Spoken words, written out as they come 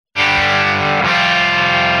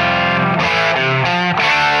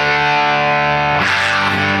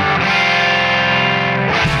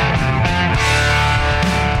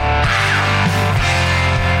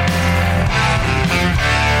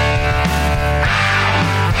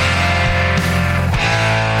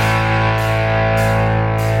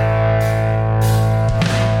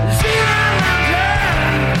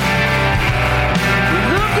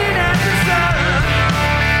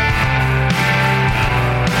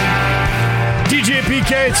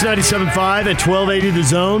PK, it's 97.5 at 1280 The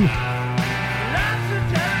Zone.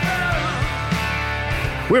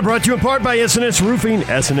 We're brought to you in part by S&S Roofing.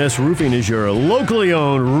 S&S Roofing is your locally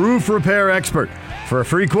owned roof repair expert. For a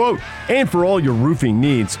free quote and for all your roofing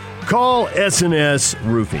needs, call S&S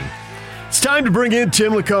Roofing. It's time to bring in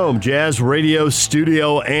Tim LaComb, Jazz Radio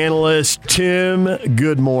studio analyst. Tim,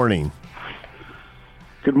 good morning.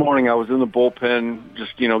 Good morning. I was in the bullpen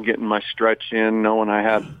just, getting my stretch in, knowing I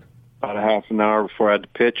had about a half an hour before I had to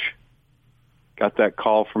pitch. Got that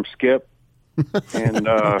call from Skip. And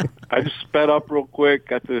I just sped up real quick,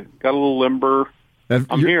 got a little limber.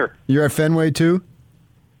 I'm here. You're at Fenway, too?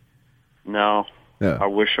 No. Yeah. I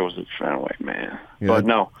wish I was at Fenway, man. Yeah. But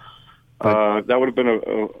no. That would have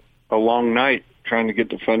been a long night trying to get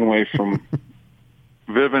to Fenway from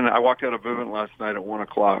Vivint. I walked out of Vivint last night at 1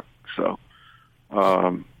 o'clock. So,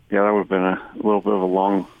 that would have been a little bit of a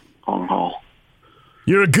long haul.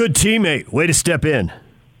 You're a good teammate. Way to step in.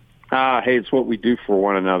 Hey, it's what we do for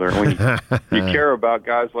one another. When you care about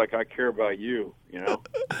guys like I care about you,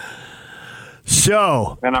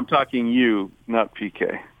 So. And I'm talking you, not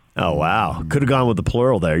PK. Oh, wow. Could have gone with the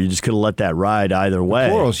plural there. You just could have let that ride either way.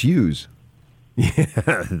 Plural's Hughes.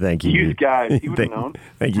 Yeah, thank you. Hughes guys, he would have known.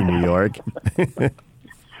 Thank you, New York.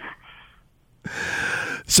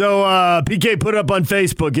 So, PK put up on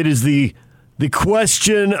Facebook, it is the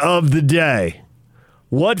question of the day.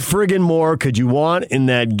 What friggin' more could you want in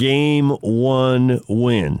that Game 1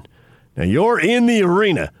 win? Now, you're in the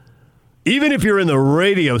arena. Even if you're in the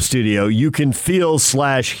radio studio, you can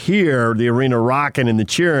feel/hear the arena rocking and the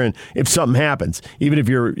cheering if something happens. Even if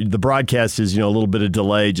the broadcast is, a little bit of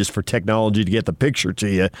delay just for technology to get the picture to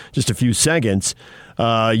you, just a few seconds.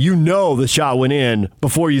 The shot went in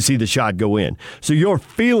before you see the shot go in. So you're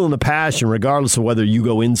feeling the passion regardless of whether you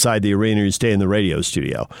go inside the arena or you stay in the radio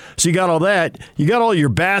studio. So you got all that. You got all your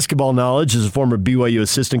basketball knowledge as a former BYU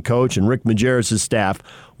assistant coach and Rick Majerus' staff.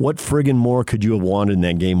 What friggin' more could you have wanted in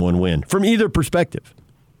that Game 1 win from either perspective?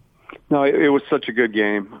 No, it was such a good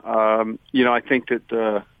game. I think that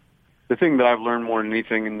the thing that I've learned more than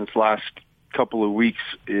anything in this last couple of weeks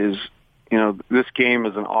is, this game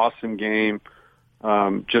is an awesome game.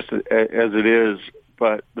 Just as it is,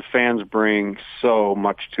 but the fans bring so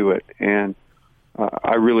much to it. And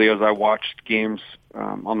I really, as I watched games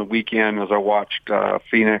on the weekend, as I watched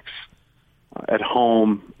Phoenix at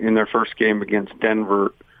home in their first game against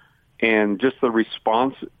Denver, and just the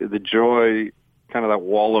response, the joy, kind of that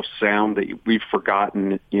wall of sound that we've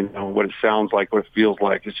forgotten, what it sounds like, what it feels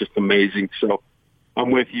like, it's just amazing. So I'm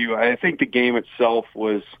with you. I think the game itself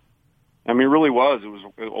was, it really was. It was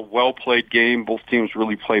a well-played game. Both teams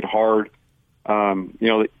really played hard.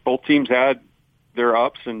 Both teams had their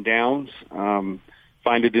ups and downs. Find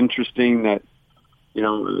it interesting that,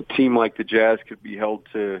 a team like the Jazz could be held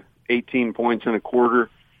to 18 points in a quarter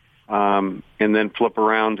and then flip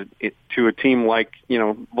around to a team like,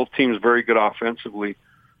 both teams very good offensively,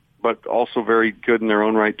 but also very good in their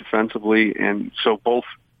own right defensively. And so both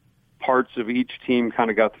parts of each team kind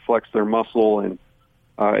of got to flex their muscle. And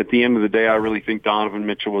at the end of the day, I really think Donovan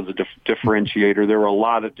Mitchell was a differentiator. There were a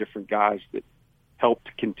lot of different guys that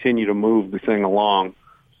helped continue to move the thing along.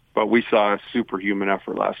 But we saw a superhuman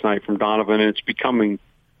effort last night from Donovan, and it's becoming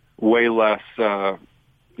way less,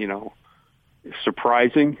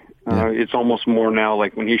 surprising. It's almost more now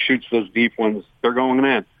like when he shoots those deep ones, they're going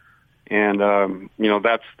in. And,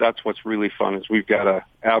 that's what's really fun is we've got a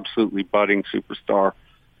absolutely budding superstar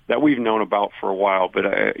that we've known about for a while. But,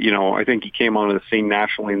 I think he came onto the scene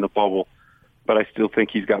nationally in the bubble. But I still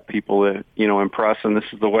think he's got people that, impress. And this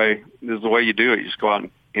is the way you do it. You just go out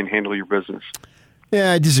and handle your business.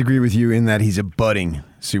 Yeah, I disagree with you in that he's a budding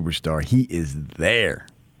superstar. He is there.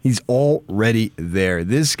 He's already there.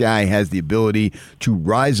 This guy has the ability to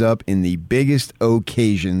rise up in the biggest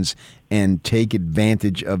occasions and take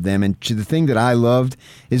advantage of them. And the thing that I loved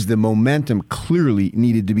is the momentum clearly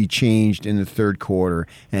needed to be changed in the third quarter.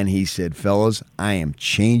 And he said, fellas, I am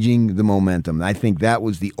changing the momentum. I think that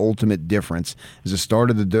was the ultimate difference. As the start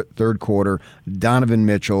of the third quarter, Donovan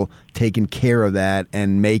Mitchell taking care of that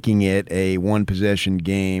and making it a one-possession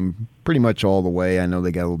game pretty much all the way. I know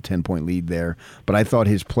they got a little 10-point lead there. But I thought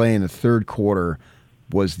his play in the third quarter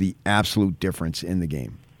was the absolute difference in the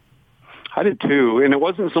game. I did too, and it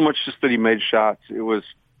wasn't so much just that he made shots. It was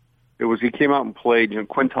he came out and played.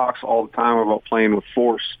 Quinn talks all the time about playing with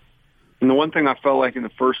force, and the one thing I felt like in the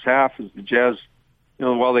first half is the Jazz,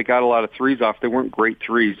 while they got a lot of threes off, they weren't great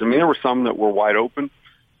threes. There were some that were wide open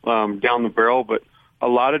down the barrel, but a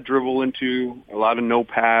lot of dribble into, a lot of no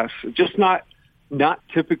pass, just not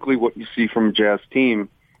typically what you see from a Jazz team.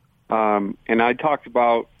 And I talked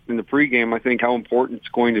about in the pregame, I think, how important it's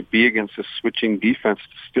going to be against a switching defense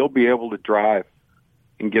to still be able to drive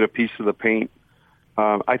and get a piece of the paint.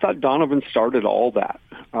 I thought Donovan started all that.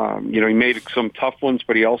 He made some tough ones,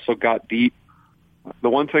 but he also got deep. The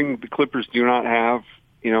one thing the Clippers do not have,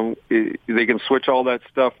 they can switch all that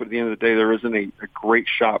stuff, but at the end of the day, there isn't a great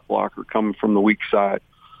shot blocker coming from the weak side.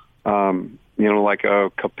 Like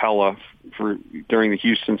a Capella during the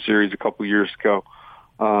Houston series a couple years ago.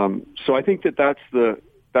 So I think that's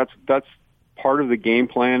part of the game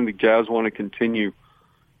plan. The Jazz want to continue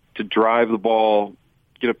to drive the ball,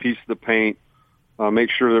 get a piece of the paint,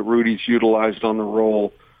 make sure that Rudy's utilized on the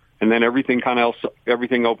roll, and then everything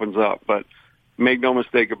opens up. But make no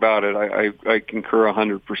mistake about it, I concur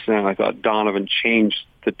 100%. I thought Donovan changed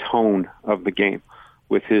the tone of the game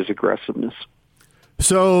with his aggressiveness.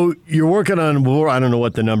 So you're working on, I don't know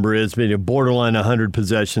what the number is, maybe borderline 100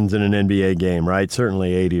 possessions in an NBA game, right?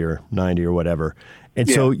 Certainly 80 or 90 or whatever. And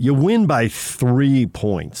so you win by 3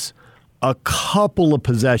 points. A couple of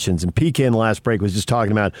possessions, and PK in the last break was just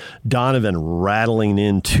talking about Donovan rattling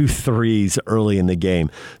in 2 threes early in the game.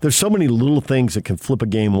 There's so many little things that can flip a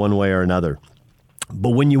game one way or another.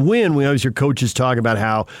 But when you win, we always hear coaches talk about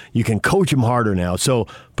how you can coach them harder now. So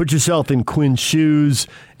put yourself in Quinn's shoes,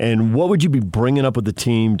 and what would you be bringing up with the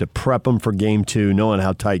team to prep them for Game 2, knowing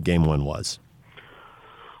how tight Game 1 was?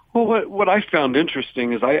 Well, what I found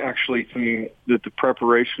interesting is I actually think that the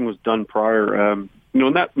preparation was done prior.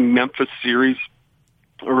 In that Memphis series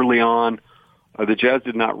early on, the Jazz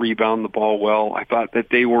did not rebound the ball well. I thought that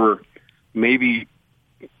they were maybe –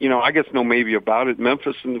 I guess no maybe about it.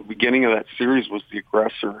 Memphis in the beginning of that series was the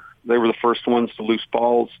aggressor. They were the first ones to lose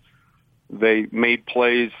balls. They made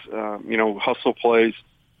plays, hustle plays.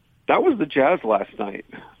 That was the Jazz last night.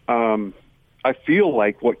 I feel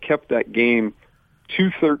like what kept that game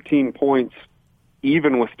to 13 points,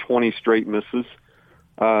 even with 20 straight misses,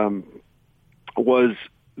 was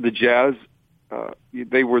the Jazz.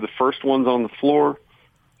 They were the first ones on the floor.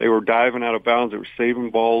 They were diving out of bounds. They were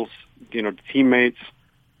saving balls, to teammates.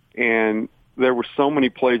 And there were so many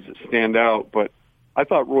plays that stand out, but I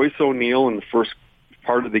thought Royce O'Neal in the first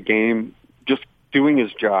part of the game, just doing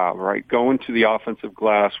his job, right? Going to the offensive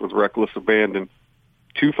glass with reckless abandon.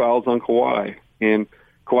 2 fouls on Kawhi. And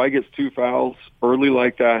Kawhi gets 2 fouls early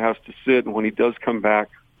like that, has to sit. And when he does come back,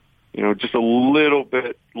 just a little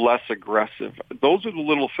bit less aggressive. Those are the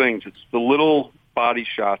little things. It's the little body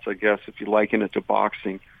shots, I guess, if you liken it to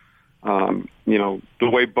boxing. The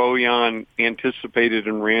way Bojan anticipated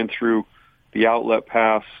and ran through the outlet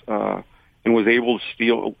pass and was able to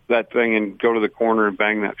steal that thing and go to the corner and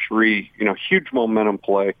bang that three, huge momentum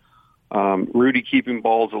play. Rudy keeping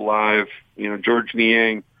balls alive, George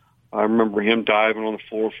Niang, I remember him diving on the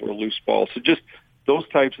floor for a loose ball. So just those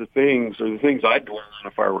types of things are the things I'd dwell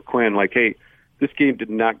on if I were Quinn. Like, hey, this game did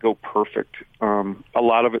not go perfect. A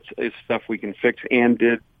lot of it is stuff we can fix and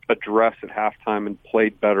did address at halftime and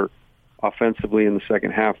played better offensively in the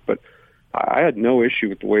second half. But I had no issue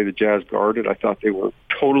with the way the Jazz guarded. I thought they were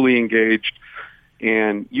totally engaged.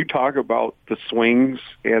 And you talk about the swings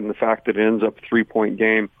and the fact that it ends up a 3-point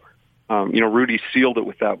game. Rudy sealed it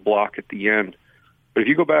with that block at the end. But if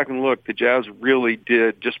you go back and look, the Jazz really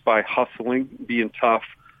did, just by hustling, being tough,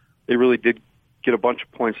 they really did get a bunch of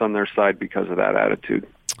points on their side because of that attitude.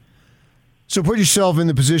 So put yourself in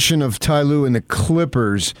the position of Ty Lue and the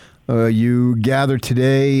Clippers. You gather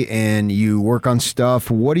today and you work on stuff.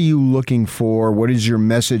 What are you looking for? What is your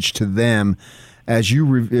message to them as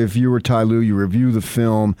if you were Ty Lue, you review the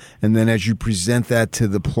film, and then as you present that to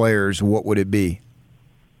the players, what would it be?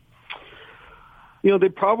 They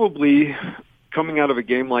probably, coming out of a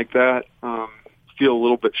game like that, feel a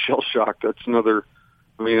little bit shell-shocked. That's another,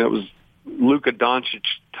 that was Luka Doncic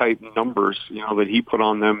type numbers, that he put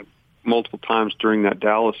on them multiple times during that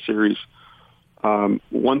Dallas series.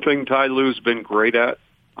 One thing Ty Lue's been great at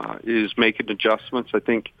is making adjustments. I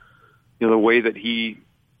think, the way that he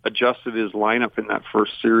adjusted his lineup in that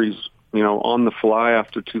first series, on the fly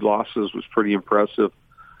after 2 losses was pretty impressive.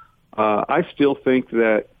 I still think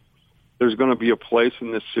that there's going to be a place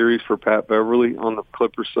in this series for Pat Beverly on the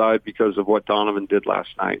Clippers side because of what Donovan did last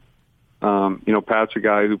night. Pat's a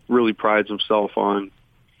guy who really prides himself on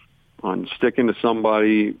sticking to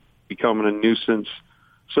somebody, becoming a nuisance.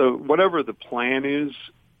 So whatever the plan is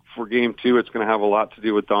for Game 2, it's going to have a lot to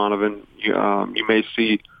do with Donovan. You may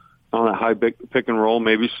see on a high pick and roll,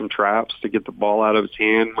 maybe some traps to get the ball out of his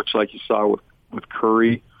hand, much like you saw with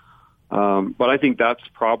Curry. But I think that's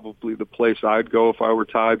probably the place I'd go if I were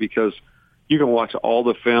Ty, because you can watch all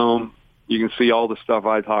the film. You can see all the stuff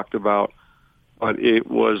I talked about. But it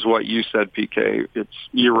was what you said, PK.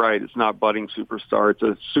 You're right. It's not budding superstar. It's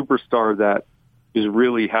a superstar that is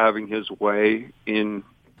really having his way in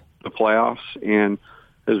the playoffs and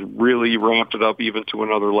has really ramped it up even to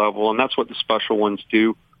another level. And that's what the special ones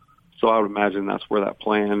do. So I would imagine that's where that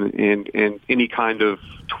plan and any kind of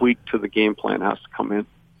tweak to the game plan has to come in.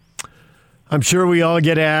 I'm sure we all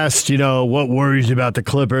get asked, what worries you about the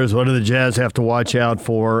Clippers? What do the Jazz have to watch out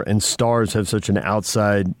for? And stars have such an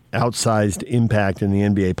outsized impact in the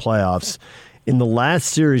NBA playoffs. In the last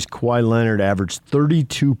series, Kawhi Leonard averaged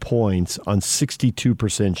 32 points on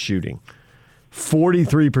 62% shooting,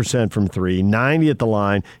 43% from three, 90 at the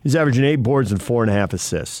line. He's averaging 8 boards and 4.5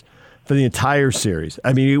 assists for the entire series.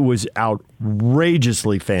 I mean, it was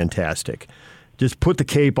outrageously fantastic. Just put the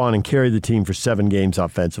cape on and carry the team for 7 games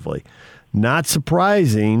offensively. Not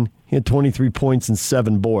surprising, he had 23 points and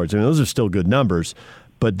 7 boards. I mean, those are still good numbers,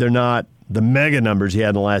 but they're not the mega numbers he had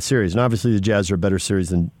in the last series. And obviously the Jazz are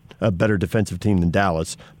a better defensive team than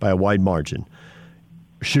Dallas by a wide margin.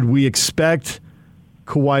 Should we expect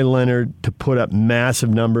Kawhi Leonard to put up massive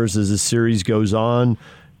numbers as the series goes on?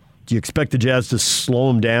 Do you expect the Jazz to slow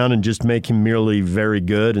him down and just make him merely very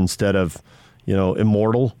good instead of,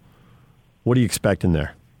 immortal? What do you expect in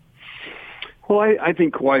there? Well, I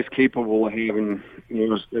think Kawhi's capable of having,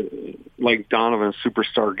 like Donovan, a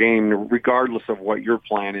superstar game, regardless of what your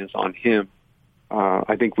plan is on him.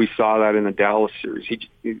 I think we saw that in the Dallas series.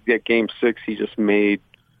 At Game 6, he just made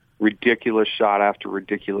ridiculous shot after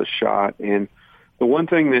ridiculous shot. And the one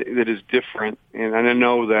thing that is different, and I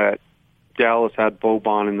know that Dallas had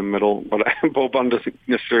Boban in the middle, but Boban doesn't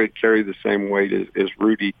necessarily carry the same weight as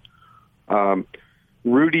Rudy.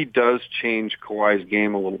 Rudy does change Kawhi's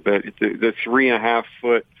game a little bit. The 3.5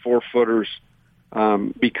 foot, 4-footers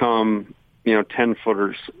become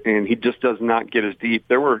 10-footers, and he just does not get as deep.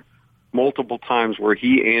 There were multiple times where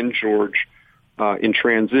he and George in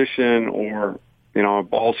transition or a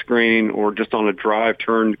ball screen or just on a drive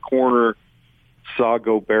turned corner saw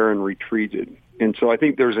Gobert and retreated. And so I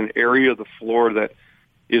think there's an area of the floor that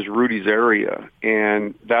is Rudy's area,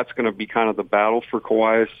 and that's going to be kind of the battle for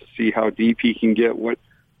Kawhi, to see how deep he can get, what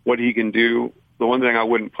he can do. The one thing I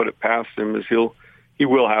wouldn't put it past him is he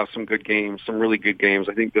will have some good games, some really good games.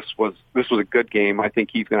 I think this was a good game. I think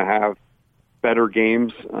he's going to have better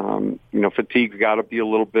games. Fatigue's got to be a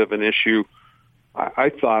little bit of an issue. I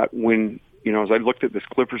thought when, as I looked at this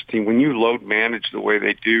Clippers team, when you load manage the way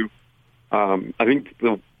they do, I think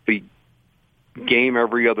the game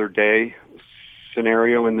every other day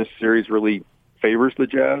scenario in this series really favors the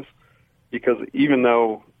Jazz, because even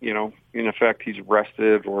though, in effect he's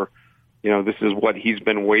rested or, this is what he's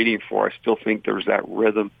been waiting for, I still think there's that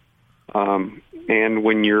rhythm. And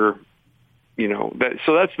when you're,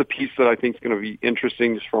 so that's the piece that I think is going to be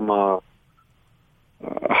interesting just from a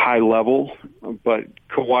high level. But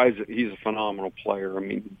he's a phenomenal player. I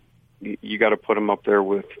mean, you got to put him up there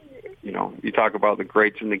with, you talk about the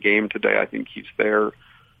greats in the game today. I think he's there.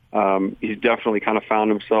 He's definitely kind of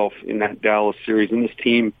found himself in that Dallas series, and this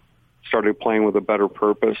team started playing with a better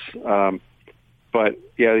purpose. But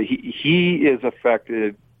yeah, he is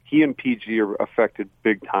affected. He and PG are affected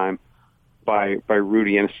big time by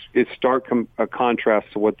Rudy, and it's stark a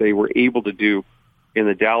contrast to what they were able to do in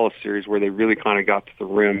the Dallas series, where they really kind of got to the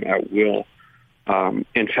rim at will.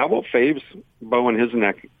 And how about Faves bowing his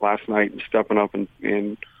neck last night and stepping up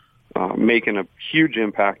and making a huge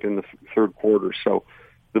impact in the third quarter. So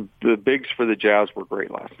the bigs for the Jazz were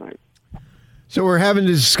great last night. So we're having a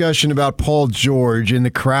discussion about Paul George and the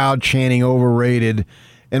crowd chanting overrated,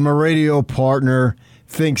 and my radio partner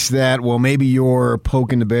thinks that, well, maybe you're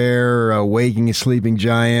poking the bear, waking a sleeping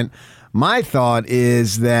giant. My thought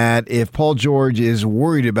is that if Paul George is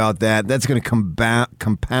worried about that, that's going to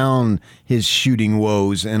compound his shooting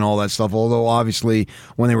woes and all that stuff. Although, obviously,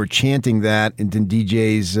 when they were chanting that, and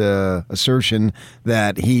DJ's assertion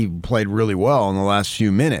that he played really well in the last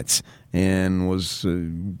few minutes and was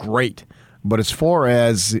great. But as far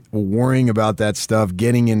as worrying about that stuff,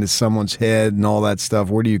 getting into someone's head and all that stuff,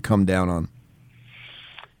 where do you come down on?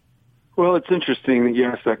 Well, it's interesting that you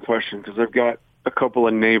asked that question, because I've got a couple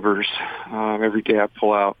of neighbors. Every day I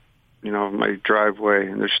pull out, my driveway,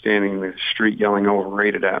 and they're standing in the street yelling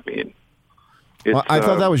overrated at me. Well, I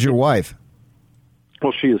thought that was your wife.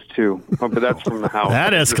 Well, she is too, but that's from the house.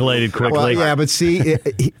 That escalated quickly. Well, yeah, but see,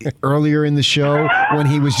 earlier in the show when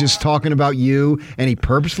he was just talking about you and he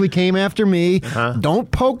purposely came after me, don't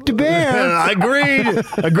poke the bear.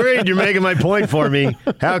 Agreed. You're making my point for me.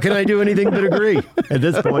 How can I do anything but agree at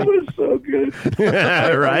this point? That was so good.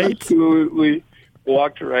 Right? Absolutely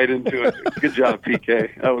walked right into it. Good job,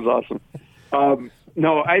 PK. That was awesome.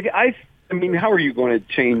 No, I mean, how are you going to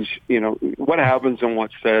change, what happens and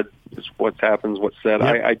what's said is what happens, what's said.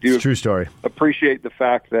 Yep, I do true story. Appreciate the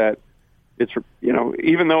fact that it's,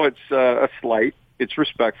 even though it's a slight, it's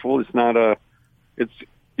respectful. It's not it's,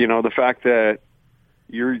 the fact that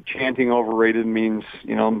you're chanting overrated means,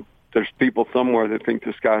 there's people somewhere that think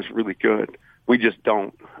this guy's really good. We just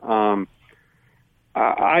don't. I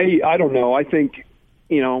don't know. I think,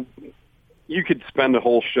 you could spend a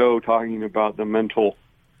whole show talking about the mental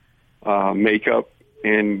makeup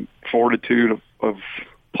and fortitude of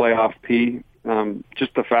playoff P.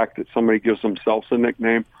 Just the fact that somebody gives themselves a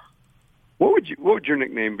nickname. What would your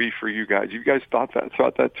nickname be for you guys? You guys thought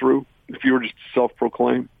that through? If you were just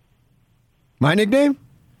self-proclaimed? My nickname?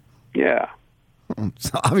 Yeah.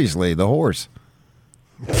 It's obviously the horse.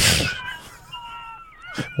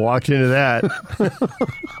 Walked into that.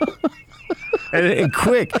 and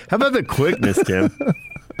quick. How about the quickness, Tim?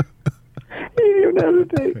 You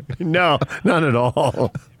didn't hesitate. No, not at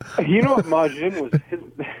all. You know what Majin was?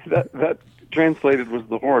 That translated was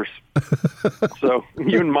the horse. So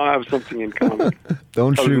you and Ma have something in common.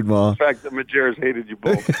 Don't shoot, Ma. The fact that Majerus hated you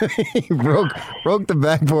both. He broke the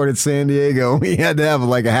backboard at San Diego. We had to have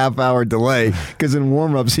like a half-hour delay because in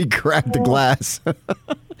warm-ups he cracked the glass.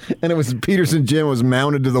 And it was Peterson Gym was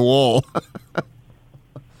mounted to the wall.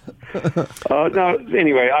 No,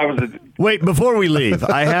 anyway, Wait, before we leave,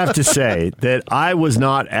 I have to say that I was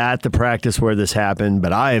not at the practice where this happened,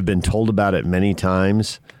 but I have been told about it many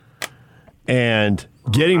times. And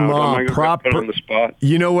getting Ma proper,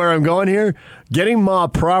 you know where I'm going here? Getting Ma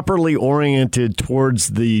properly oriented towards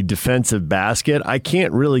the defensive basket. I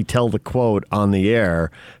can't really tell the quote on the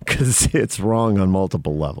air because it's wrong on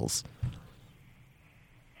multiple levels.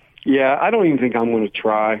 Yeah, I don't even think I'm going to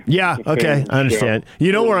try. Yeah, okay, I understand.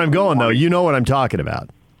 You know where I'm going, though. You know what I'm talking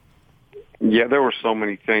about. Yeah, there were so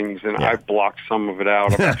many things, and I blocked some of it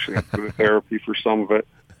out. I'm actually doing therapy for some of it.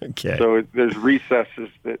 Okay. So there's recesses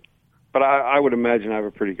that, but I would imagine I have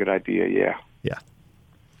a pretty good idea, yeah. Yeah.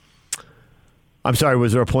 I'm sorry,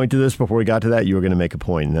 was there a point to this before we got to that? You were going to make a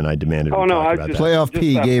point, and then I demanded we talk about that. Playoff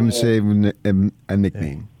P gave him a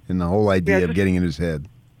nickname, and the whole idea of getting in his head.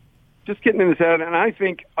 Just getting in his head, and I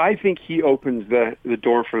think he opens the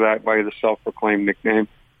door for that by the self-proclaimed nickname.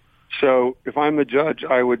 So if I'm the judge,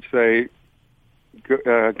 I would say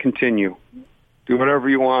continue. Do whatever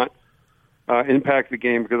you want. Impact the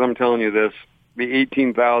game, because I'm telling you this, the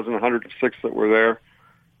 18,106 that were there,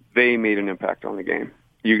 they made an impact on the game.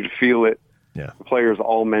 You could feel it. Yeah. The players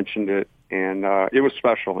all mentioned it, and it was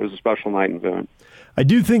special. It was a special night in Boone. I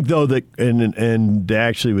do think, though, that, and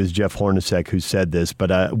actually it was Jeff Hornacek who said this, but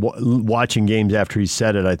watching games after he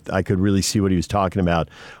said it, I could really see what he was talking about.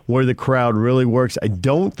 Where the crowd really works, I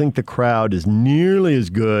don't think the crowd is nearly as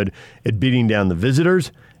good at beating down the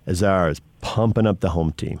visitors as ours, pumping up the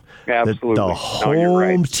home team. Absolutely. The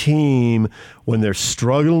home team, when they're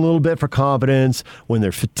struggling a little bit for confidence, when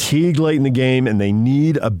they're fatigued late in the game and they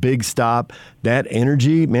need a big stop, that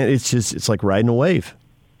energy, man, it's like riding a wave.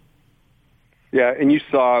 Yeah, and you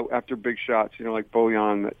saw after big shots, like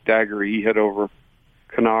Bojan, that dagger he hit over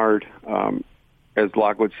Kennard, as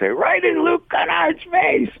Locke would say, right in Luke Kennard's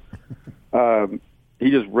face. He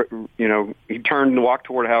just, he turned and walked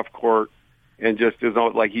toward half court and just is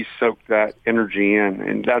like he soaked that energy in,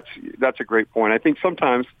 and that's a great point. I think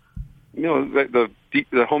sometimes, the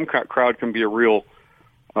home crowd can be a real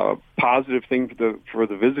positive thing for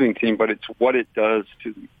the visiting team, but it's what it does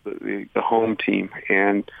to the home team,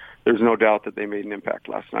 and there's no doubt that they made an impact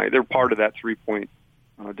last night. They're part of that 3-point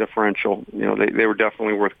differential. They were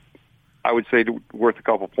definitely worth a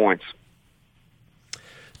couple points.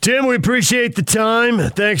 Tim, we appreciate the time.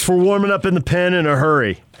 Thanks for warming up in the pen in a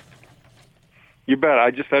hurry. You bet.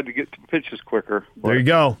 I just had to get to pitches quicker. There you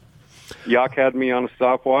go. Yak had me on a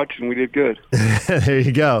stopwatch, and we did good. There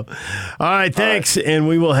you go. All right, thanks. All right. And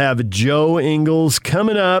we will have Joe Ingles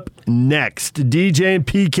coming up next. DJ and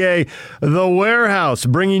PK, The Warehouse,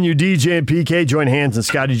 bringing you DJ and PK. Join Hans and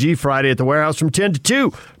Scotty G Friday at The Warehouse from 10 to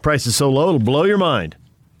 2. Price is so low, it'll blow your mind.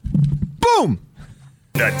 Boom!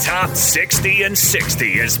 The Top 60 and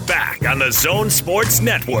 60 is back on the Zone Sports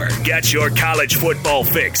Network. Get your college football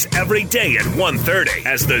fix every day at 1:30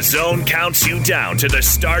 as the Zone counts you down to the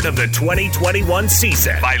start of the 2021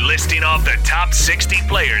 season by listing off the top 60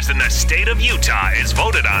 players in the state of Utah as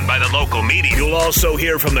voted on by the local media. You'll also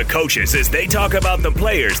hear from the coaches as they talk about the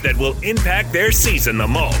players that will impact their season the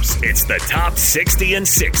most. It's the Top 60 and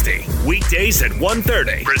 60. Weekdays at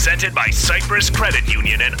 1:30. Presented by Cypress Credit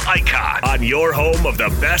Union and Icon on your home of the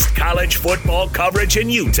best college football coverage in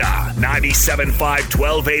Utah. 97.5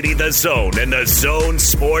 1280 The Zone and the Zone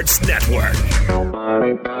Sports Network.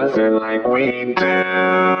 Nobody does it like we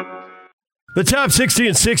do. The Top 60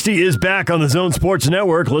 and 60 is back on the Zone Sports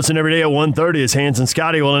Network. Listen every day at 1:30 as Hans and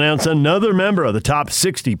Scotty will announce another member of the top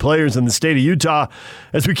 60 players in the state of Utah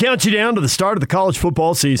as we count you down to the start of the college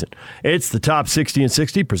football season. It's the Top 60 and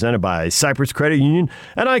 60 presented by Cypress Credit Union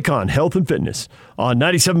and Icon Health and Fitness on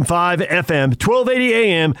 97.5 FM, 1280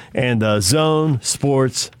 AM, and the Zone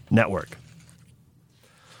Sports Network.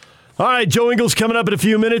 All right, Joe Ingles coming up in a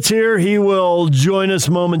few minutes here. He will join us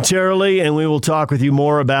momentarily, and we will talk with you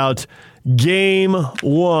more about Game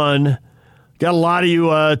 1. Got a lot of you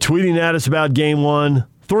tweeting at us about Game 1.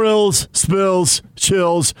 Thrills, spills,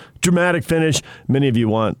 chills, dramatic finish. Many of you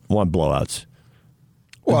want blowouts.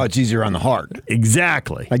 Well, it's easier on the heart.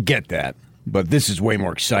 Exactly. I get that, but this is way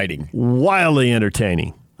more exciting. Wildly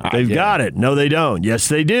entertaining. They've got it. No, they don't. Yes,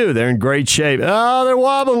 they do. They're in great shape. Oh, they're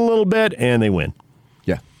wobbling a little bit, and they win.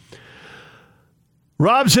 Yeah.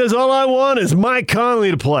 Rob says, all I want is Mike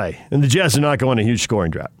Conley to play, and the Jets are not going a huge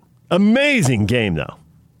scoring drought. Amazing game, though.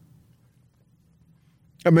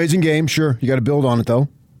 Amazing game, sure. You got to build on it, though.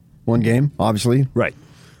 One game, obviously. Right.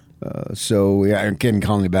 So, yeah, getting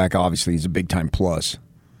Conley back, obviously, is a big-time plus.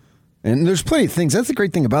 And there's plenty of things. That's the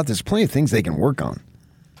great thing about this. Plenty of things they can work on.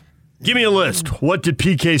 Give me a list. What did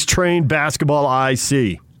PK's trained basketball eye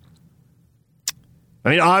see?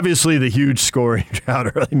 I mean, obviously, the huge scoring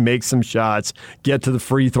drought early, make some shots, get to the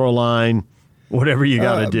free throw line. Whatever you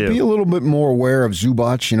got to do. Be a little bit more aware of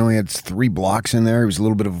Zubac. You know, he had 3 blocks in there. He was a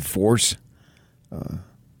little bit of a force.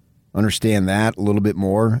 Understand that a little bit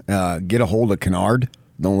more. Get a hold of Kennard.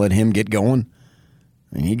 Don't let him get going.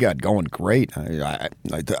 I mean, he got going great. I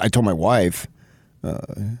told my wife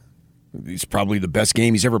he's probably the best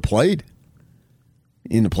game he's ever played.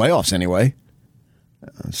 In the playoffs, anyway.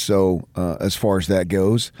 So as far as that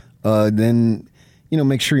goes, then, you know,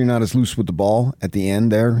 make sure you're not as loose with the ball at the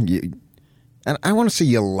end there. And I want to say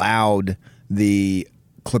you allowed the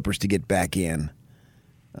Clippers to get back in.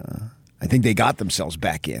 I think they got themselves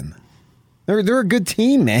back in. They're a good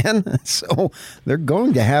team, man. So they're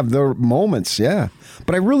going to have their moments, yeah.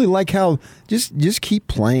 But I really like how just keep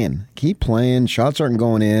playing. Keep playing. Shots aren't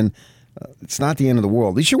going in. It's not the end of the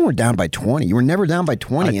world. At least you weren't down by 20. You were never down by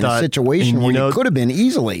 20 in a situation where you could have been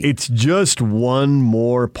easily. It's just one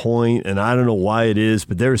more point, and I don't know why it is,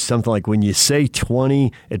 but there's something like when you say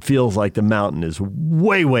 20, it feels like the mountain is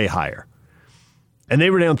way, way higher. And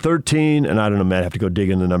they were down 13, and I don't know, Matt, I have to go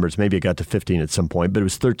dig in the numbers. Maybe it got to 15 at some point, but it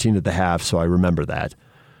was 13 at the half, so I remember that.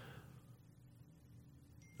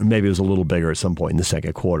 Maybe it was a little bigger at some point in the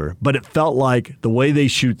second quarter. But it felt like the way they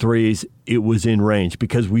shoot threes, it was in range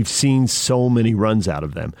because we've seen so many runs out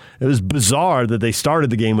of them. It was bizarre that they started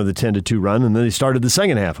the game with a 10-2 run, and then they started the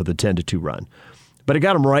second half with a 10-2 run. But it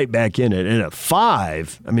got them right back in it. And at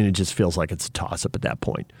 5, I mean, it just feels like it's a toss-up at that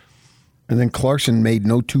point. And then Clarkson made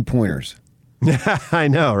no 2-pointers. I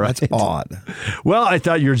know, right? That's odd. Well, I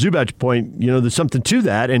thought your Zubac point, you know, there's something to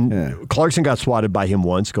that. And Clarkson got swatted by him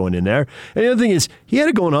once going in there. And the other thing is, he had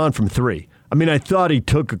it going on from 3. I mean, I thought he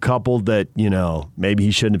took a couple that, you know, maybe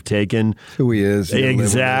he shouldn't have taken. Who he is.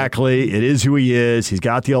 Exactly. It is who he is. He's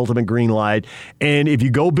got the ultimate green light. And if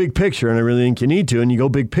you go big picture, and I really think you need to, and you go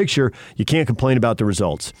big picture, you can't complain about the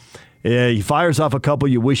results. He fires off a couple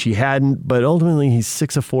you wish he hadn't, but ultimately he's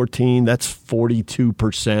 6 of 14. That's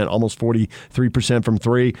 42%, almost 43% from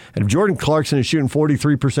 3. And if Jordan Clarkson is shooting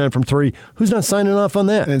 43% from 3, who's not signing off on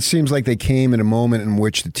that? And it seems like they came at a moment in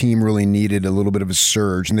which the team really needed a little bit of a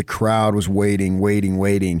surge, and the crowd was waiting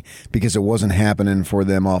because it wasn't happening for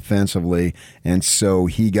them offensively. And so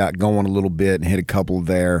he got going a little bit and hit a couple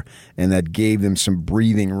there, and that gave them some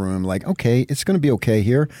breathing room. Like, okay, it's going to be okay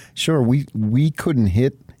here. Sure, we couldn't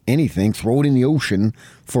hit anything, throw it in the ocean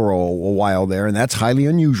for a while there, and that's highly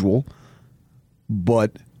unusual.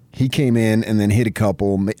 But he came in and then hit a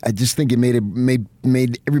couple. I just think it made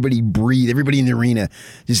everybody breathe, everybody in the arena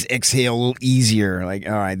just exhale a little easier. Like,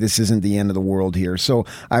 all right, this isn't the end of the world here. So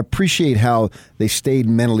I appreciate how they stayed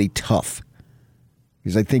mentally tough,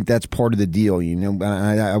 because I think that's part of the deal. You know,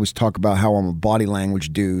 I always talk about how I'm a body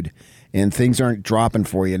language dude, and things aren't dropping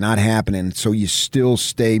for you, not happening, so you still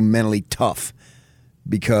stay mentally tough.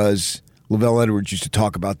 Because Lavelle Edwards used to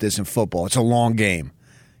talk about this in football. It's a long game.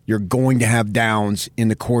 You're going to have downs in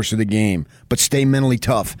the course of the game, but stay mentally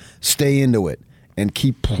tough. Stay into it and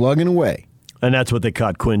keep plugging away. And that's what they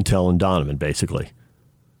caught Quintel and Donovan, basically.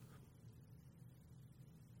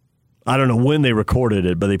 I don't know when they recorded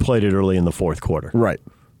it, but they played it early in the fourth quarter. Right.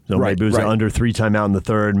 So maybe it was under 3 timeout in the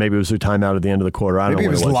third. Maybe it was a timeout at the end of the quarter. I don't know what it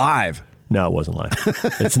was. Maybe it was live. No, it wasn't live.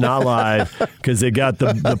 It's not live because they got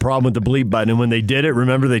the problem with the bleep button. And when they did it,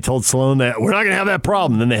 remember they told Sloan that we're not going to have that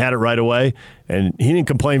problem. Then they had it right away. And he didn't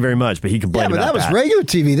complain very much, but he complained about that. Yeah, but that was regular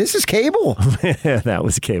TV. This is cable. That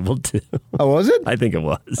was cable, too. Oh, was it? I think it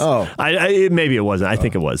was. Oh. Maybe it wasn't. I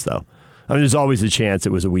think it was, though. I mean, there's always a chance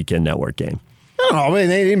it was a weekend network game. I mean,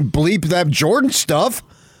 they didn't bleep that Jordan stuff.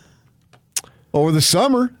 Over the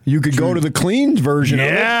summer, you could go to the clean version of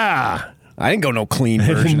it. Yeah. I didn't go no clean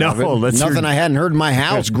version of it. Nothing I hadn't heard in my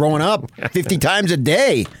house growing up 50 times a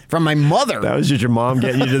day from my mother. That was just your mom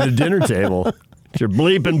getting you to the dinner table. You're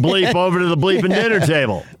bleep over to the bleeping dinner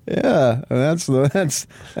table. Yeah,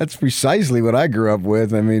 that's precisely what I grew up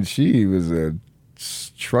with. I mean, she was a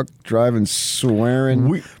truck driving,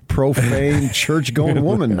 swearing, profane, church going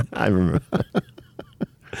woman. I remember.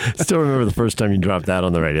 Still remember the first time you dropped that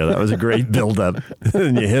on the radio. That was a great build-up.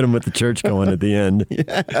 And you hit him with the church going at the end.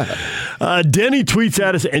 Yeah. Denny tweets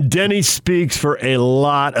at us, and Denny speaks for a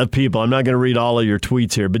lot of people. I'm not going to read all of your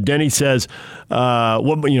tweets here, but Denny says,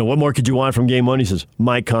 what more could you want from game one? He says,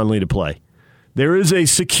 Mike Conley to play. There is a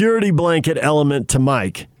security blanket element to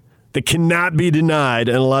Mike that cannot be denied,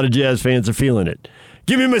 and a lot of Jazz fans are feeling it.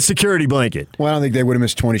 Give him a security blanket. Well, I don't think they would have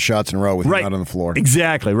missed 20 shots in a row with him out on the floor.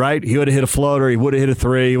 Exactly, right? He would have hit a floater. He would have hit a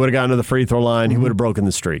three. He would have gotten to the free throw line. He would have broken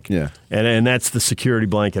the streak. Yeah. And that's the security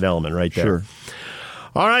blanket element right there. Sure.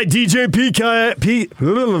 All right, DJ and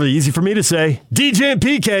PK. Easy for me to say. DJ and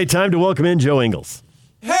PK, time to welcome in Joe Ingles.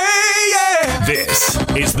 Hey, yeah! This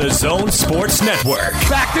is the Zone Sports Network.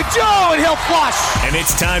 Back to Joe, and he'll flush. And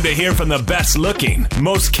it's time to hear from the best-looking,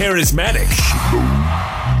 most charismatic,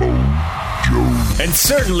 and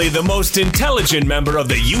certainly the most intelligent member of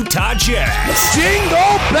the Utah Jazz.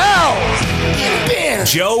 Jingle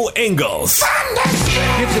bells! Joe Ingles.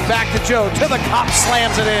 Gives it back to Joe. To the cup,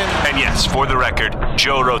 slams it in. And yes, for the record,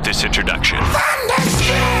 Joe wrote this introduction.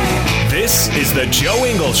 This is the Joe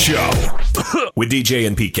Ingles Show with DJ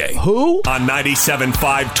and PK. Who? On 97.5,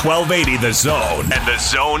 1280 The Zone and the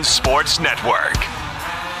Zone Sports Network.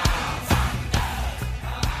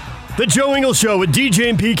 The Joe Ingles Show with DJ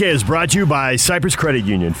and PK is brought to you by Cypress Credit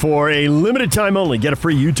Union. For a limited time only, get a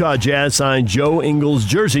free Utah Jazz signed Joe Ingles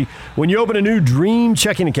jersey when you open a new Dream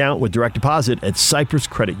checking account with direct deposit at Cypress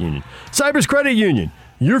Credit Union. Cypress Credit Union,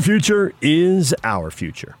 your future is our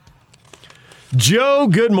future. Joe,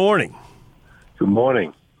 good morning. Good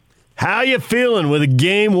morning. How you feeling with a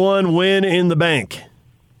Game 1 win in the bank?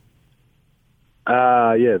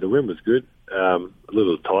 Yeah, the win was good. A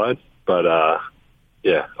little tired, but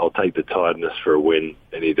yeah, I'll take the tiredness for a win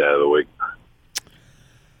any day of the week.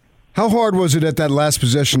 How hard was it at that last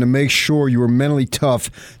possession to make sure you were mentally tough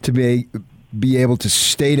to be able to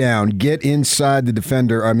stay down, get inside the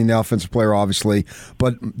defender, I mean the offensive player obviously,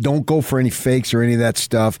 but don't go for any fakes or any of that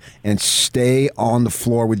stuff and stay on the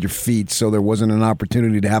floor with your feet so there wasn't an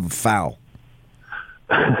opportunity to have a foul?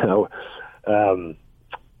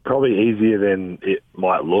 Probably easier than it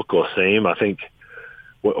might look or seem. I think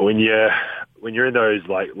when you're in those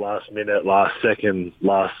like last minute, last second,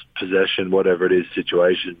 last possession, whatever it is,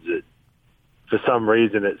 situations, it, for some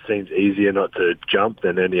reason it seems easier not to jump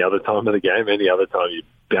than any other time of the game. Any other time you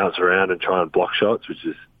bounce around and try and block shots, which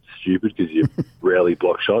is stupid because you rarely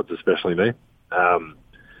block shots, especially me.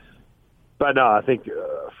 But no, I think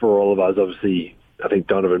for all of us, obviously, I think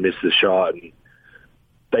Donovan missed the shot and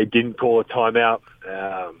they didn't call a timeout.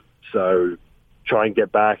 So try and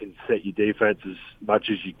get back and set your defense as much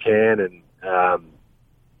as you can. And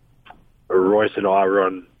Royce and I were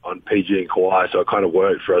on PG and Kawhi, so it kind of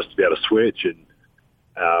worked for us to be able to switch. And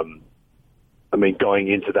I mean, going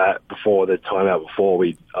into that before the timeout before,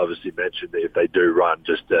 we obviously mentioned that if they do run,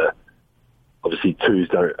 just obviously twos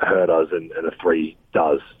don't hurt us and a three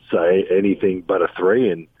does. So anything but a three.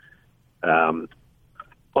 And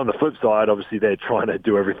on the flip side, obviously they're trying to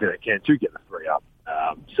do everything they can to get the three up.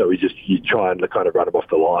 So you try and kind of run them off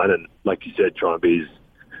the line, and like you said, try and be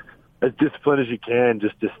as disciplined as you can,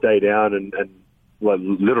 just to stay down and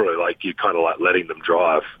literally like you're kind of like letting them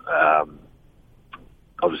drive.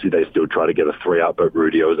 Obviously, they still try to get a three up, but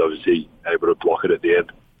Rudy was obviously able to block it at the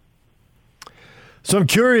end. So I'm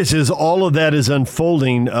curious, as all of that is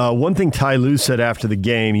unfolding, one thing Ty Lue said after the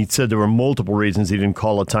game, he said there were multiple reasons he didn't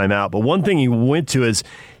call a timeout, but one thing he went to is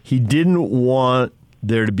he didn't want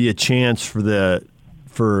there to be a chance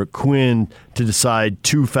for Quinn to decide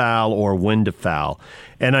to foul or when to foul.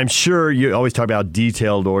 And I'm sure you always talk about how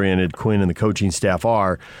detailed-oriented Quinn and the coaching staff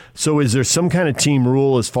are. So is there some kind of team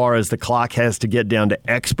rule as far as the clock has to get down to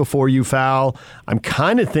X before you foul? I'm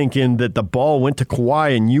kind of thinking that the ball went to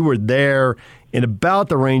Kawhi and you were there in about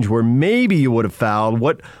the range where maybe you would have fouled.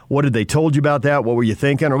 What did they told you about that? What were you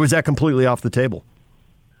thinking? Or was that completely off the table?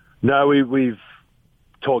 No, we've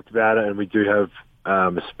talked about it, and we do have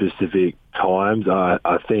specific times.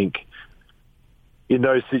 I think in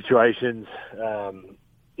those situations,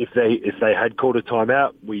 if they had called a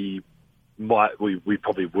timeout, we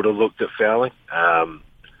probably would have looked at fouling.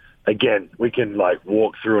 Again, we can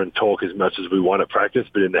walk through and talk as much as we want at practice,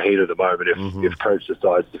 but in the heat of the moment, if coach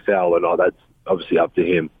decides to foul or not, that's obviously up to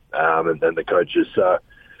him and then the coaches. So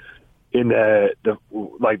in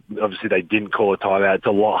obviously they didn't call a timeout. It's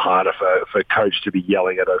a lot harder for coach to be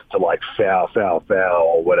yelling at us to foul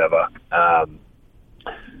or whatever.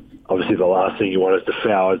 Obviously the last thing you want is to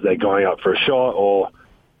foul as they're going up for a shot, or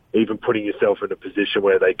even putting yourself in a position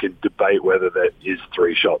where they can debate whether there is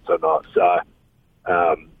 3 shots or not. So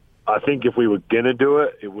I think if we were going to do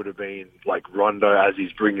it, it would have been Rondo as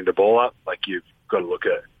he's bringing the ball up. You've got to look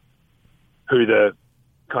at who the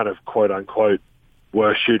kind of quote-unquote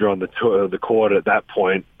worst shooter on the court at that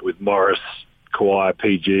point, with Morris, Kawhi,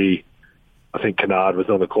 PG. I think Kennard was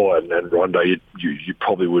on the court, and Rondo, you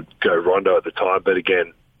probably would go Rondo at the time. But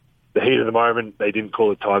again, the heat of the moment, they didn't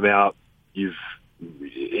call a timeout. It's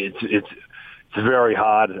very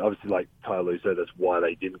hard. Obviously, like Tyler said, that's why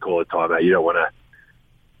they didn't call a timeout. You don't want to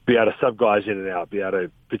be able to sub guys in and out, be able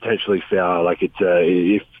to potentially foul.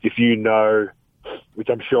 If you know, which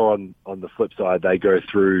I'm sure on the flip side, they go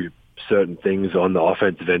through certain things on the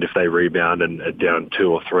offensive end if they rebound and are down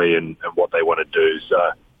 2 or 3 and what they want to do.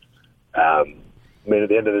 So, at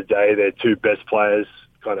the end of the day, their 2 best players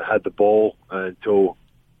kind of had the ball until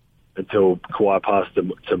Kawhi passed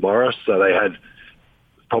to Morris. So they had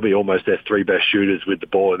probably almost their 3 best shooters with the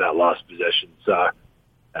ball in that last possession. So,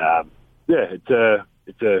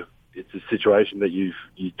 it's a situation that you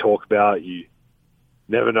talk about. You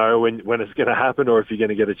never know when it's going to happen or if you're going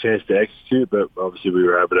to get a chance to execute. But obviously, we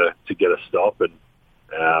were able to get a stop and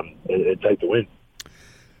take the win.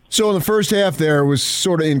 So in the first half there, it was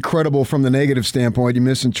sort of incredible from the negative standpoint. You're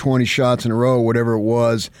missing 20 shots in a row, whatever it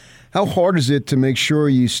was. How hard is it to make sure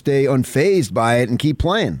you stay unfazed by it and keep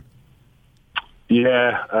playing?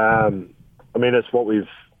 Yeah,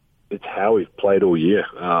 it's how we've played all year.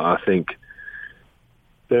 I think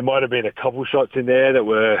there might have been a couple shots in there that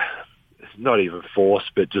were not even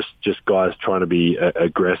forced, but just guys trying to be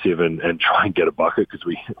aggressive and try and get a bucket, because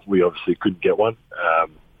we obviously couldn't get one.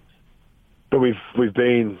 But we've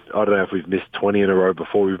been, I don't know if we've missed 20 in a row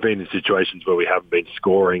before. We've been in situations where we haven't been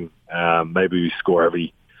scoring. Maybe we score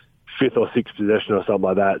every 5th or 6th possession or something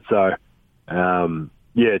like that. So,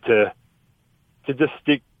 to just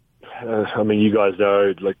stick, you guys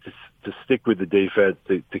know, to stick with the defense,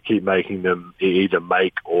 to keep making them either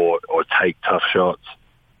make or take tough shots.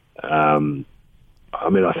 I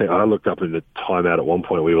think I looked up in the timeout at one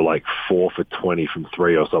point, we were 4 for 20 from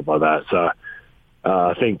 3 or something like that. So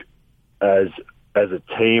I think as a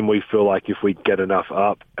team, we feel like if we get enough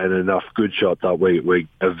up and enough good shots up, we're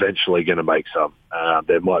eventually going to make some.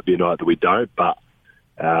 There might be a night that we don't, but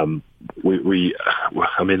those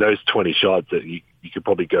 20 shots that you could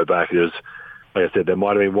probably go back. There's, like I said, there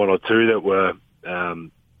might have been 1 or 2 that were, I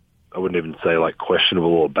wouldn't even say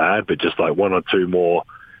questionable or bad, but just 1 or 2 more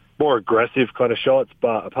aggressive kind of shots.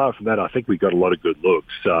 But apart from that, I think we got a lot of good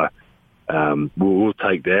looks. So we'll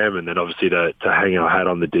take them, and then obviously to hang our hat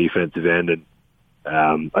on the defensive end, and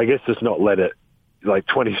I guess just not let it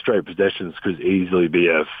 20 straight possessions could easily be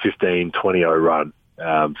a 15-20-0 run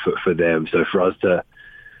for them. So for us to,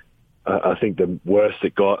 I think the worst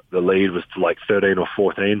it got, the lead was to 13 or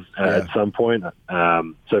 14 at some point.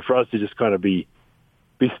 So for us to just kind of be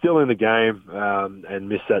still in the game and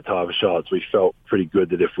miss that type of shots, we felt pretty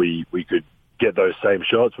good that if we could get those same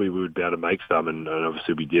shots, we would be able to make some, and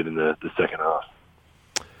obviously we did in the second half.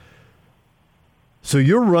 So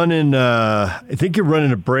you're running, I think you're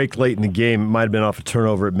running a break late in the game. It might have been off a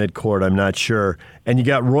turnover at midcourt, I'm not sure. And you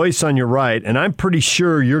got Royce on your right, and I'm pretty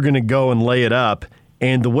sure you're going to go and lay it up.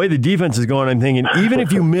 And the way the defense is going, I'm thinking, even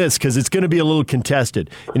if you miss, because it's going to be a little contested,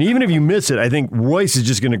 and even if you miss it, I think Royce is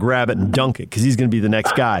just going to grab it and dunk it because he's going to be the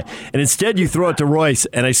next guy. And instead, you throw it to Royce,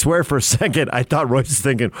 and I swear for a second, I thought Royce was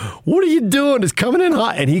thinking, what are you doing? It's coming in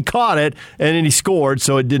hot. And he caught it, and then he scored,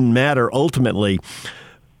 so it didn't matter ultimately.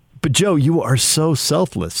 But, Joe, you are so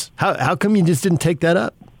selfless. How come you just didn't take that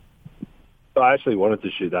up? I actually wanted to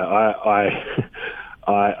shoot that.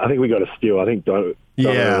 I think we got a steal. I think Donovan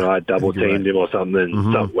and I double-teamed him or something,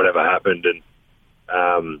 and whatever happened.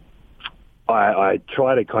 And I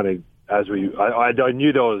tried to kind of, I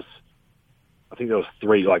knew there was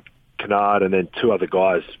 3, Kennard and then 2 other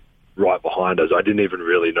guys right behind us. I didn't even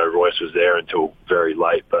really know Royce was there until very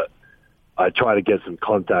late, but I tried to get some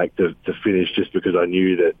contact to finish just because I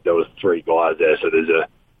knew that there was 3 guys there. So there's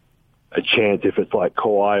a chance if it's like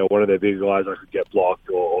Kawhi or one of their bigger guys, I could get blocked,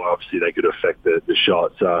 or obviously they could affect the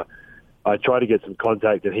shot. So I tried to get some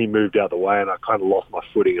contact, and he moved out the way, and I kind of lost my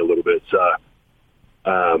footing a little bit. So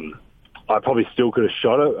I probably still could have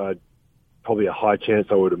shot it. Probably a high chance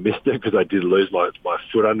I would have missed it because I did lose my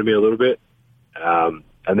foot under me a little bit. And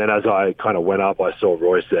then as I kind of went up, I saw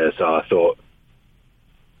Royce there, so I thought,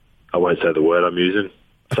 I won't say the word I'm using,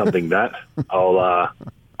 something that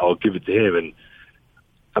I'll give it to him. And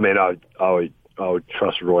I mean, I would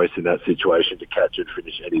trust Royce in that situation to catch and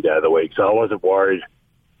finish any day of the week. So I wasn't worried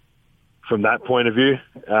from that point of view.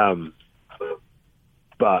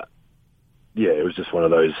 But yeah, it was just one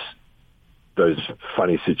of those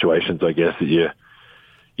funny situations, I guess, that you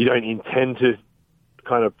don't intend to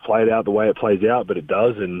kind of play it out the way it plays out, but it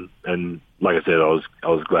does. And like I said, I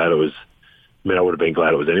was glad it was. I mean, I would have been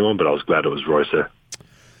glad it was anyone, but I was glad it was Royce there.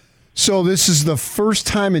 So this is the first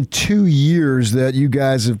time in 2 years that you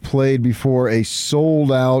guys have played before a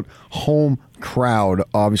sold-out home crowd,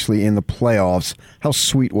 obviously, in the playoffs. How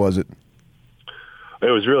sweet was it?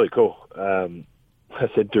 It was really cool. I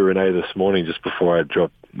said to Renee this morning, just before I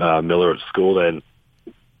dropped Miller at school, then,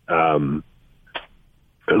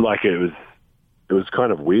 like it was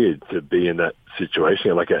kind of weird to be in that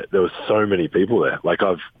situation. Like there was so many people there. Like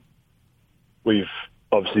we've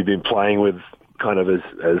obviously been playing with kind of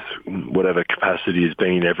as whatever capacity has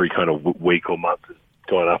been every kind of week or month has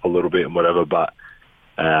gone up a little bit and whatever, but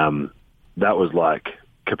that was like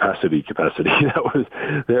capacity. That was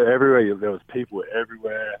there everywhere. There was people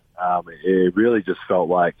everywhere. It really just felt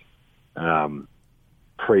like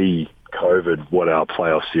pre-COVID what our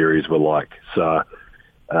playoff series were like. So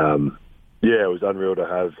yeah, it was unreal to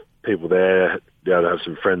have people there, be able to have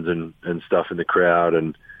some friends and stuff in the crowd,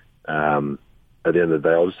 and at the end of the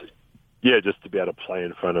day, I was, just to be able to play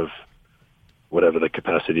in front of whatever the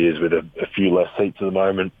capacity is with a few less seats at the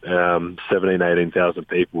moment, 17,000, 18,000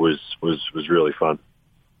 people was really fun.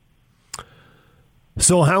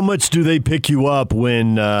 So how much do they pick you up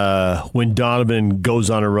when Donovan goes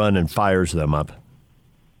on a run and fires them up?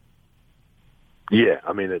 Yeah,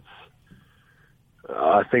 I mean,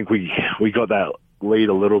 I think we got that lead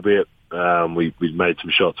a little bit. We made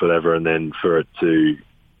some shots, whatever, and then for it to,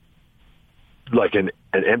 like an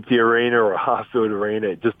empty arena or a half-filled arena,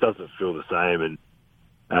 it just doesn't feel the same.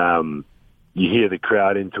 And you hear the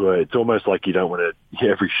crowd into it. It's almost like you don't want to,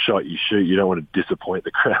 every shot you shoot, you don't want to disappoint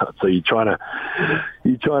the crowd. So you're trying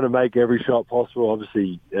to make every shot possible.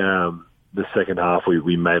 Obviously, the second half,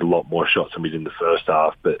 we made a lot more shots than we did in the first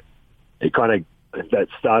half. But it kind of, at that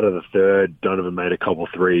start of the third, Donovan made a couple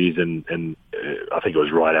threes, and I think it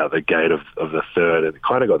was right out the gate of the third, and it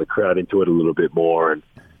kind of got the crowd into it a little bit more. And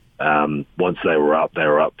once they were up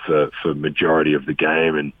for majority of the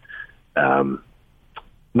game. And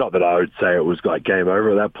not that I would say it was like game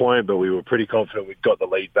over at that point, but we were pretty confident we'd got the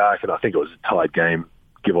lead back, and I think it was a tied game,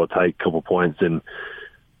 give or take a couple points, and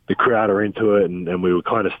the crowd are into it, and we were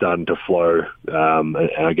kind of starting to flow. And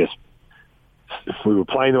I guess we were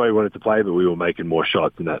playing the way we wanted to play, but we were making more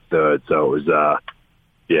shots in that third. So it was,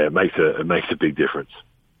 it makes a big difference.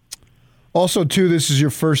 Also, too, this is your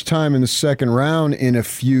first time in the second round in a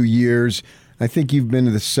few years. I think you've been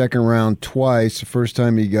to the second round twice. The first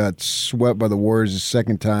time you got swept by the Warriors. The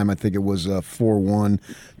second time, I think it was 4-1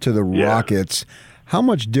 to the Rockets. How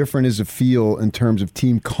much different is the feel in terms of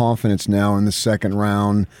team confidence now in the second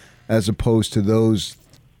round as opposed to those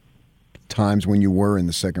times when you were in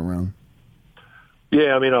the second round?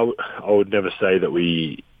 Yeah, I mean, I would never say that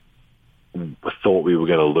we thought we were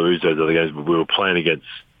going to lose those other games, but we were playing against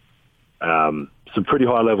some pretty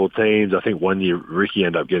high-level teams. I think one year Ricky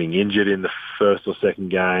ended up getting injured in the first or second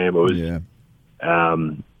game. It was, it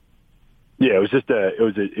was just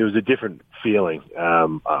it was a different feeling.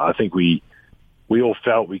 I think we all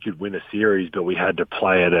felt we could win a series, but we had to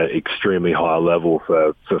play at an extremely high level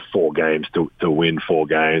for 4 games to win 4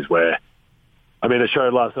 games. Where, I mean, it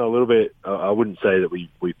showed last night a little bit. I wouldn't say that we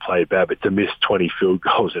played bad, but to miss 20 field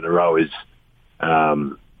goals in a row is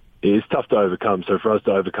tough to overcome. So for us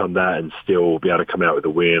to overcome that and still be able to come out with a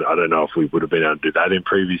win, I don't know if we would have been able to do that in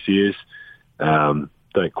previous years. Don't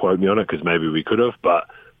quote me on it, because maybe we could have. But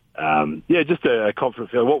just a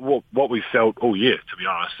confident feeling. What we felt all year, to be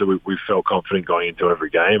honest. So we felt confident going into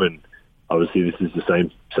every game, and obviously this is the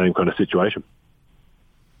same kind of situation.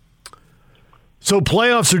 So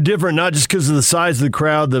playoffs are different, not just because of the size of the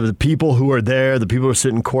crowd, the people who are there, the people who are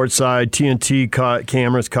sitting courtside. TNT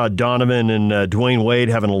cameras caught Donovan and Dwayne Wade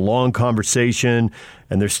having a long conversation,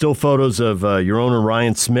 and there's still photos of your owner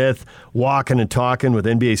Ryan Smith walking and talking with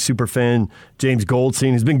NBA superfan James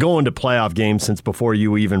Goldstein, who's been going to playoff games since before you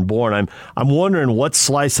were even born. I'm wondering, what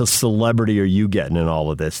slice of celebrity are you getting in all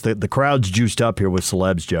of this? The crowd's juiced up here with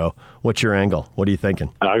celebs, Joe. What's your angle? What are you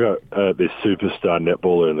thinking? I got this superstar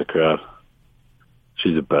netballer in the crowd.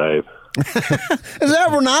 She's a babe. Is that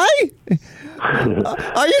Renee?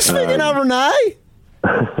 Are you speaking of Renee?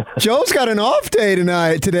 Joe's got an off day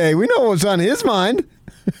today. We know what's on his mind. Is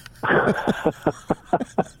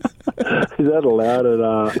that allowed at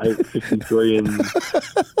 8:53 and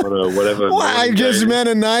on a whatever? Well, I just meant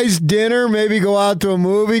a nice dinner, maybe go out to a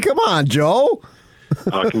movie. Come on, Joe.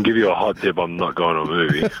 I can give you a hot tip. I'm not going to a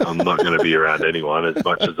movie. I'm not going to be around anyone as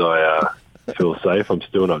much as I feel safe. I'm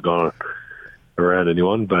still not going around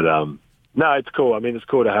anyone, but no, it's cool. I mean, it's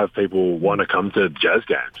cool to have people want to come to Jazz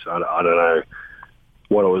games. I don't know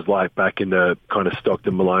what it was like back in the kind of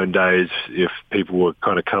Stockton Malone days if people were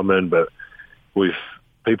kind of coming, but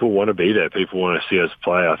people want to be there. People want to see us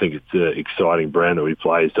play. I think it's an exciting brand that we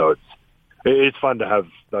play, so it's fun to have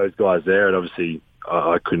those guys there. And obviously,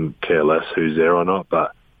 I couldn't care less who's there or not,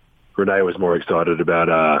 but Renee was more excited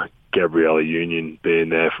about Gabriella Union being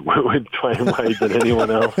there with Dwayne Wade than anyone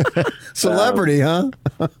else. Celebrity, huh?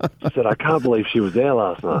 She said, I can't believe she was there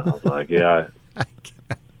last night. I was like, yeah. I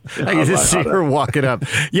can just see her walking up.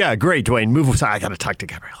 Yeah, great, Dwayne. Move aside. I got to talk to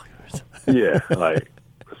Gabriella. Yeah,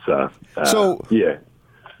 yeah.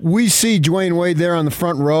 We see Dwayne Wade there on the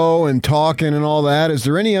front row and talking and all that. Is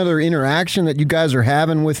there any other interaction that you guys are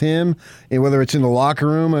having with him, whether it's in the locker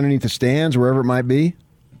room, underneath the stands, wherever it might be?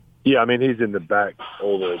 Yeah, I mean, he's in the back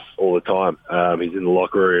all the time. He's in the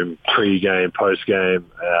locker room, pre-game, post-game.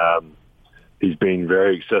 He's been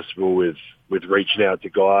very accessible with reaching out to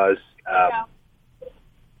guys.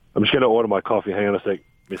 I'm just going to order my coffee. Hang on a sec,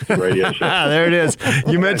 Mr. Radio Show. There it is.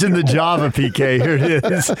 You mentioned the Java, PK. Here it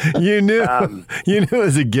is. You knew it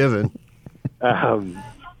was a given.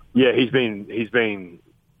 Yeah, he's been.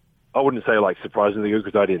 I wouldn't say like surprisingly good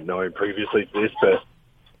because I didn't know him previously to this, but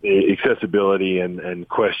the accessibility and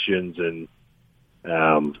questions and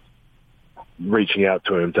reaching out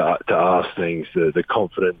to him to ask things, the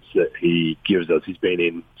confidence that he gives us. He's been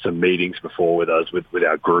in some meetings before with us, with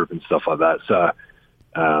our group and stuff like that. So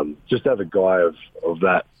just have a guy of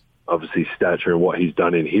that, obviously, stature and what he's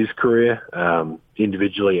done in his career,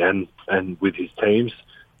 individually and with his teams,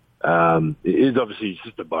 it is obviously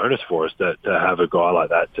just a bonus for us to have a guy like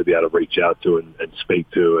that to be able to reach out to and speak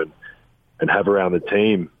to and have around the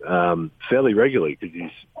team fairly regularly, because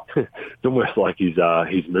it's almost like he's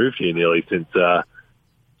moved here nearly since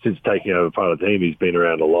taking over part of the team. He's been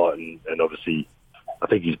around a lot, and obviously I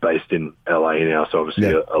think he's based in LA now, so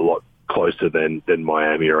obviously a lot closer than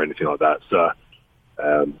Miami or anything like that. So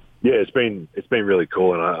it's been really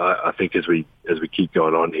cool, and I think as we keep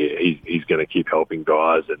going on here, he's going to keep helping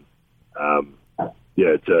guys, and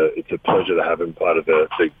it's a pleasure to have him part of the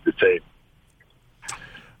team.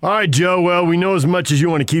 All right, Joe. Well, we know as much as you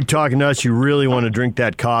want to keep talking to us, you really want to drink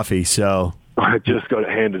that coffee. So I just got it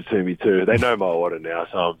handed to me too. They know my order now,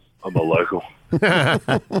 so I'm a local. All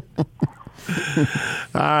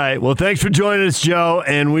right. Well, thanks for joining us, Joe,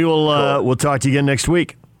 and we will we'll talk to you again next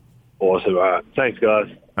week. Awesome. All right. Thanks, guys.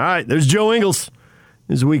 All right. There's Joe Ingles.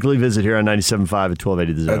 His weekly visit here on 97.5 at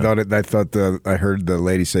 1280 The Zone. I heard the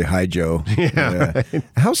lady say, hi, Joe. Yeah. Right.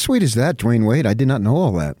 How sweet is that, Dwayne Wade? I did not know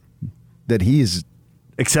all that. That he is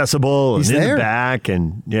accessible and in there. The back,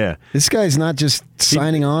 and this guy's not just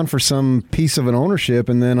signing on for some piece of an ownership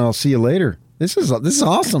and then I'll see you later. This is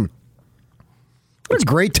awesome. What a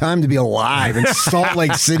great time to be alive in Salt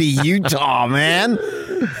Lake City, Utah, man.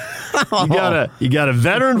 You got a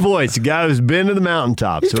veteran voice, a guy who's been to the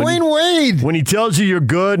mountaintops. He's Dwayne Wade. When he tells you you're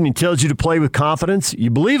good and he tells you to play with confidence,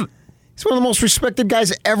 you believe it. He's one of the most respected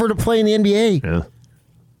guys ever to play in the NBA. Yeah.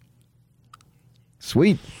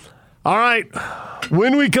 Sweet. All right.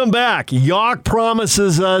 When we come back, Yawk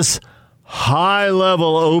promises us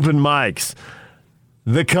high-level open mics.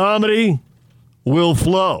 The comedy will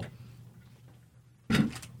flow.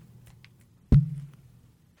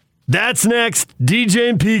 That's next. DJ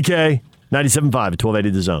and PK, 97.5 at 1280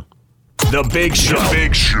 The Zone. The Big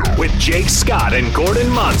Show. With Jake Scott and Gordon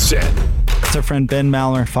Monson That's our friend Ben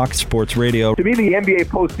Maller, Fox Sports Radio. To me, the NBA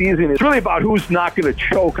postseason is really about who's not going to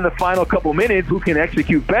choke in the final couple minutes, who can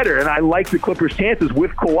execute better. And I like the Clippers' chances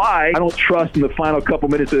with Kawhi. I don't trust in the final couple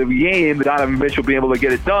minutes of the game that Donovan Mitchell will be able to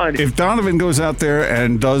get it done. If Donovan goes out there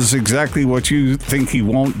and does exactly what you think he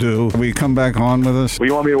won't do, will you come back on with us? Well,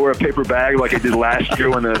 you want me to wear a paper bag like I did last year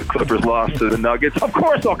when the Clippers lost to the Nuggets? Of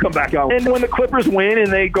course I'll come back on. And when the Clippers win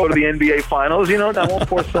and they go to the NBA Finals, I won't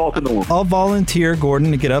pour salt in the wound. I'll volunteer,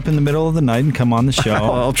 Gordon, to get up in the middle of the night and come on the show.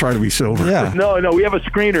 I'll try to be sober. Yeah. No, we have a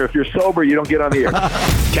screener. If you're sober, you don't get on the air.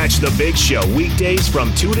 Catch the Big Show weekdays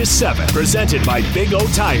from 2 to 7. Presented by Big O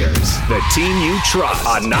Tires, the team you trust.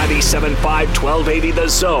 On 97.5, 1280 The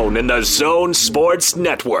Zone and the Zone Sports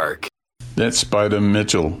Network. That's Spider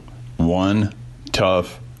Mitchell. One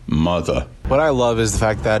tough mother. What I love is the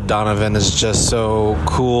fact that Donovan is just so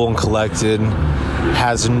cool and collected,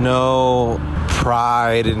 has no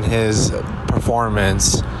pride in his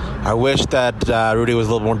performance. I wish that Rudy was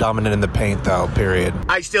a little more dominant in the paint, though, period.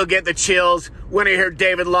 I still get the chills when I hear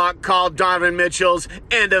David Locke call Donovan Mitchell's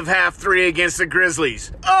end of half three against the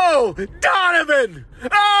Grizzlies. Oh, Donovan!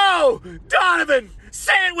 Oh, Donovan!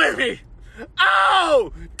 Say it with me!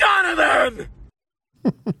 Oh, Donovan!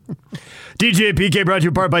 DJ PK brought to you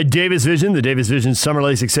in part by Davis Vision. The Davis Vision Summer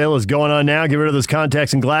LASIK sale is going on now. Get rid of those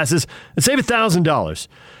contacts and glasses and save $1,000.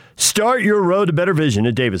 Start your road to better vision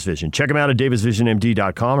at Davis Vision. Check them out at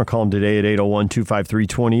davisvisionmd.com or call them today at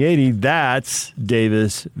 801-253-2080. That's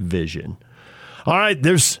Davis Vision. All right,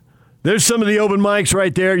 there's some of the open mics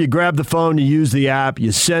right there. You grab the phone, you use the app,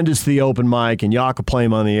 you send us the open mic, and Yak will play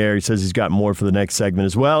him on the air. He says he's got more for the next segment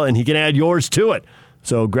as well, and he can add yours to it.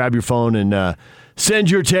 So grab your phone and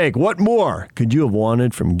send your take. What more could you have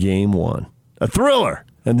wanted from Game 1? A thriller,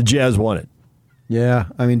 and the Jazz won it. Yeah,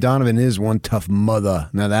 I mean, Donovan is one tough mother.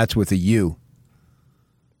 Now, that's with a U,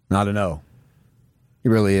 not an O. He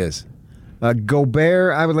really is.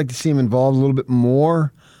 Gobert, I would like to see him involved a little bit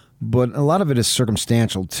more, but a lot of it is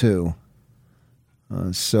circumstantial, too.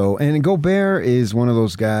 And Gobert is one of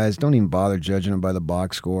those guys, don't even bother judging him by the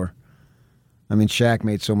box score. I mean, Shaq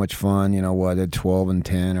made so much fun, at 12 and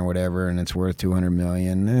 10 or whatever, and it's worth $200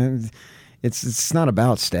 million. It's not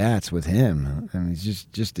about stats with him. I mean, it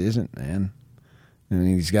just isn't, man. I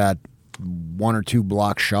mean, he's got one or two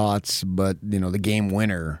block shots, but, the game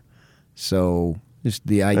winner. So just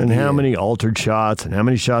the idea. And how many altered shots and how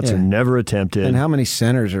many shots are never attempted. And how many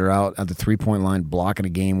centers are out at the three-point line blocking a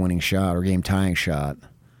game-winning shot or game-tying shot.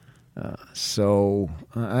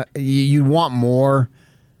 You want more.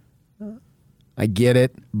 I get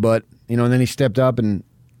it. But, and then he stepped up and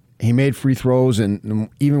he made free throws. And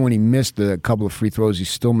even when he missed a couple of free throws, he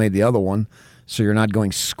still made the other one. So you're not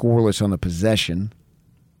going scoreless on the possession.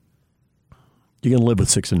 You can live with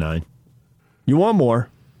 6 and 9. You want more,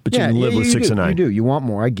 but you can live with 6 and 9. You do. You want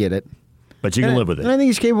more. I get it. But you can live with it. And I think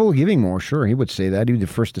he's capable of giving more. Sure, he would say that. He'd be the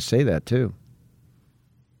first to say that, too.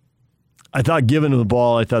 I thought giving him the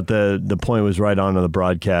ball, I thought the point was right on the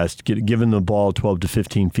broadcast. Giving the ball 12 to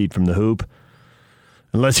 15 feet from the hoop.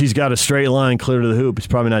 Unless he's got a straight line clear to the hoop, he's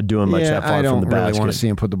probably not doing much that far from the basket. I don't really want to see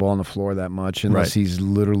him put the ball on the floor that much unless he's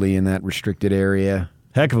literally in that restricted area.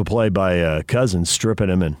 Heck of a play by Cousins, stripping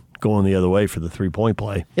him and going the other way for the three-point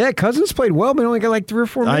play. Yeah, Cousins played well, but he only got like 3 or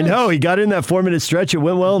 4 minutes. I know. He got in that 4-minute stretch. It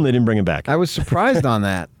went well, and they didn't bring him back. I was surprised on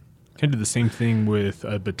that. Kind of the same thing with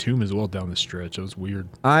Batum as well down the stretch. It was weird.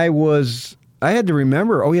 I had to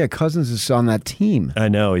remember, Cousins is on that team. I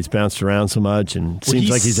know. He's bounced around so much, and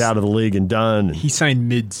seems like he's out of the league and done. He signed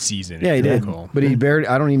mid-season. Yeah, he did. But he barely,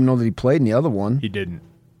 I don't even know that he played in the other one. He didn't.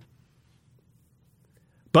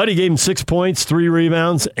 But he gave him 6 points, 3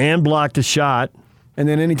 rebounds, and blocked a shot. And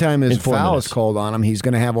then anytime his foul is called on him, he's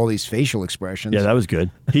going to have all these facial expressions. Yeah, that was good.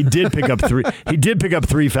 He did pick up 3. He did pick up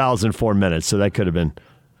 3 fouls in 4 minutes, so that could have been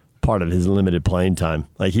part of his limited playing time.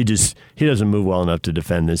 Like he doesn't move well enough to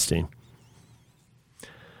defend this team.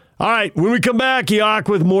 All right, when we come back, Yak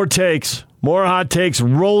with more takes, more hot takes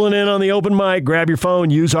rolling in on the open mic. Grab your phone,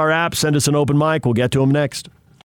 use our app, send us an open mic. We'll get to them next.